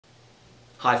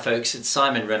Hi folks, it's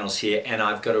Siimon Reynolds here, and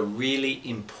I've got a really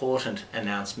important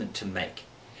announcement to make.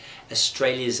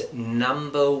 Australia's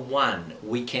 #1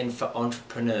 weekend for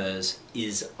entrepreneurs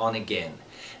is on again.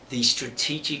 The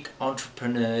Strategic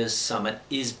Entrepreneurs Summit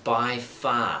is by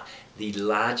far the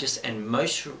largest and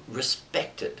most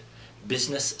respected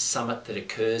business summit that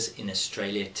occurs in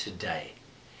Australia today.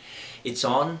 It's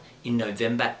on in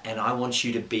November and I want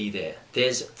you to be there.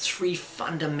 There's 3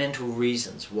 fundamental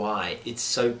reasons why it's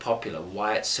so popular,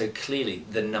 why it's so clearly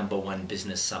the #1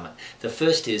 business summit. The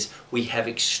first is we have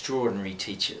extraordinary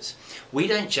teachers. We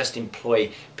don't just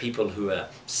employ people who are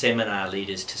seminar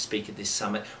leaders to speak at this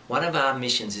summit. One of our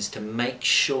missions is to make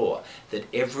sure that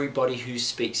everybody who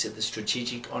speaks at the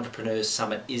Strategic Entrepreneurs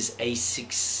Summit is a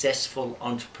successful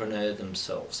entrepreneur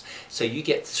themselves. So you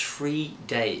get 3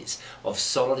 days of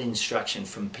solid instruction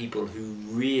from people who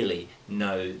really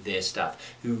know their stuff,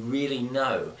 who really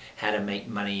know how to make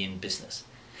money in business.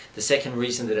 The second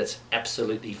reason that it's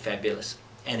absolutely fabulous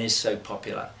and is so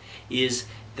popular is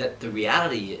that the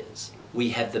reality is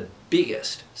we have the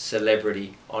biggest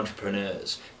celebrity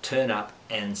entrepreneurs turn up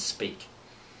and speak.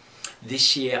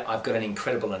 This year I've got an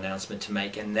incredible announcement to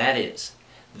make, and that is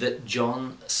that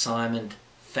John Symond,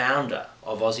 founder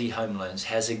of Aussie Home Loans,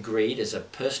 has agreed, as a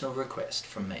personal request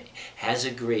from me, has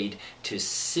agreed to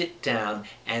sit down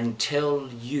and tell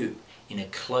you in a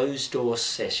closed-door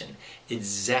session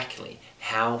exactly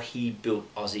how he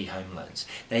built Aussie Home Loans.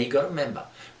 Now you've got to remember,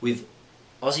 with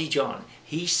Aussie John,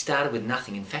 he started with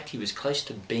nothing. In fact, he was close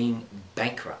to being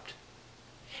bankrupt.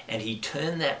 And he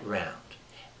turned that round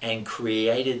and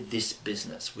created this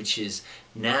business, which is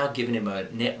now given him a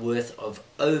net worth of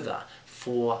over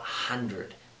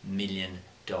 $400 million.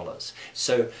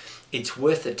 So it's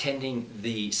worth attending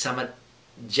the summit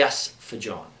just for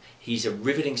John. He's a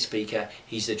riveting speaker,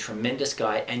 he's a tremendous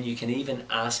guy, and you can even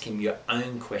ask him your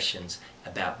own questions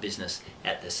about business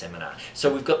at the seminar.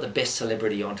 So we've got the best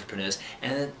celebrity entrepreneurs,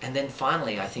 and then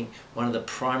finally, I think one of the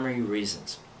primary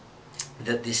reasons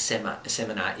that this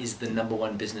seminar is the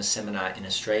 #1 business seminar in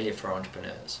Australia for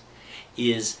entrepreneurs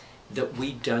is that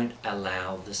we don't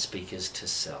allow the speakers to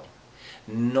sell.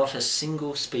 Not a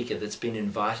single speaker that's been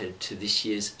invited to this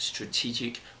year's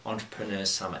Strategic Entrepreneur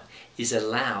Summit is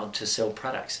allowed to sell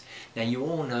products. Now you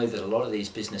all know that a lot of these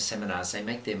business seminars, they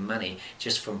make their money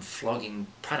just from flogging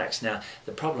products. Now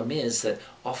the problem is that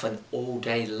often all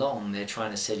day long they're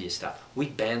trying to sell you stuff. We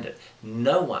banned it.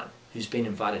 No one who's been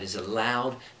invited is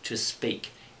allowed to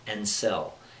speak and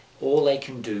sell. All they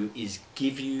can do is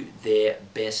give you their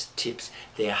best tips,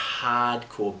 their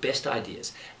hardcore best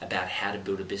ideas about how to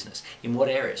build a business. In what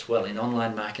areas? Well, in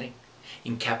online marketing,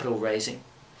 in capital raising,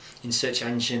 in search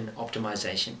engine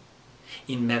optimization,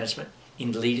 in management,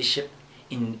 in leadership,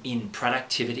 in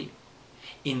productivity,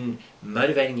 in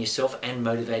motivating yourself and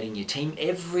motivating your team.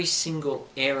 Every single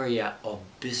area of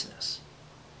business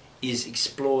is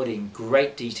explored in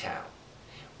great detail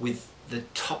with the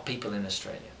top people in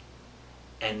Australia.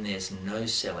 And there's no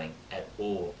selling at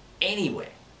all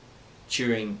anywhere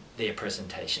during their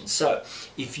presentation. So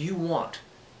if you want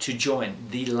to join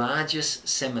the largest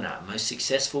seminar, most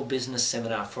successful business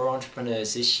seminar for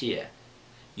entrepreneurs this year,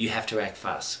 you have to act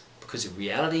fast, because the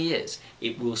reality is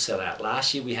it will sell out.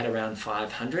 Last year we had around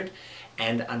 500,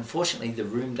 and unfortunately the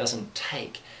room doesn't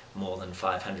take more than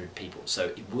 500 people. So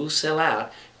it will sell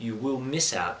out. You will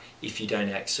miss out if you don't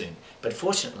act soon. But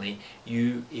fortunately,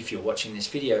 you, if you're watching this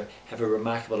video, have a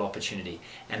remarkable opportunity,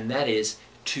 and that is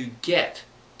to get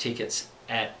tickets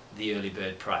at the early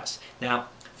bird price. Now,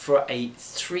 for a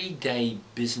 3-day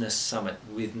business summit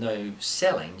with no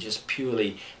selling, just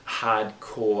purely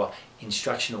hardcore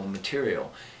instructional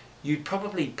material, you'd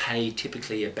probably pay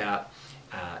typically about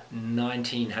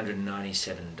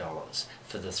 $1,997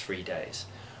 for the 3 days.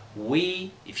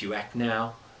 We, if you act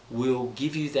now, will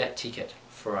give you that ticket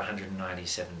for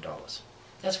 $197.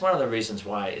 That's one of the reasons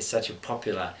why it's such a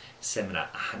popular seminar.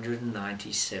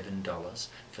 $197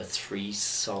 for 3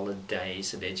 solid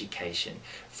days of education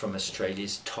from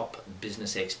Australia's top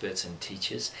business experts and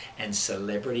teachers and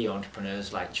celebrity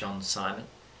entrepreneurs like John Symond.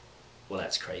 Well,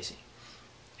 that's crazy.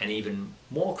 And even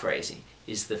more crazy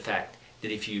is the fact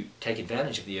that if you take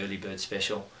advantage of the early bird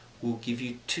special, we'll give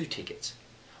you 2 tickets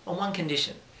on one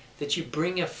condition: that you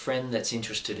bring a friend that's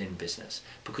interested in business,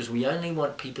 because we only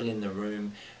want people in the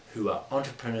room who are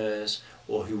entrepreneurs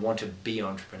or who want to be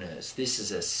entrepreneurs. This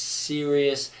is a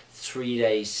serious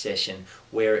 3-day session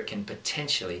where it can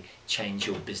potentially change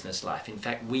your business life. In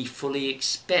fact, we fully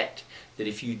expect that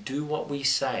if you do what we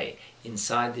say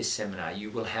inside this seminar,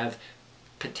 you will have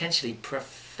potentially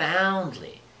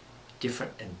profoundly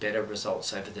different and better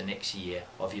results over the next year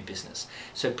of your business.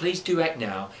 So please do act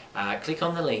now. Click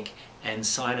on the link and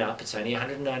sign up. It's only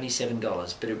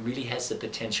 $197, but it really has the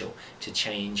potential to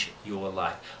change your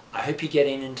life. I hope you get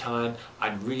in time. I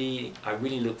really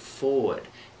look forward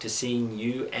to seeing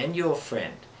you and your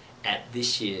friend at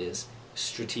this year's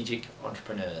Strategic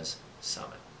Entrepreneurs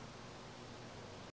Summit.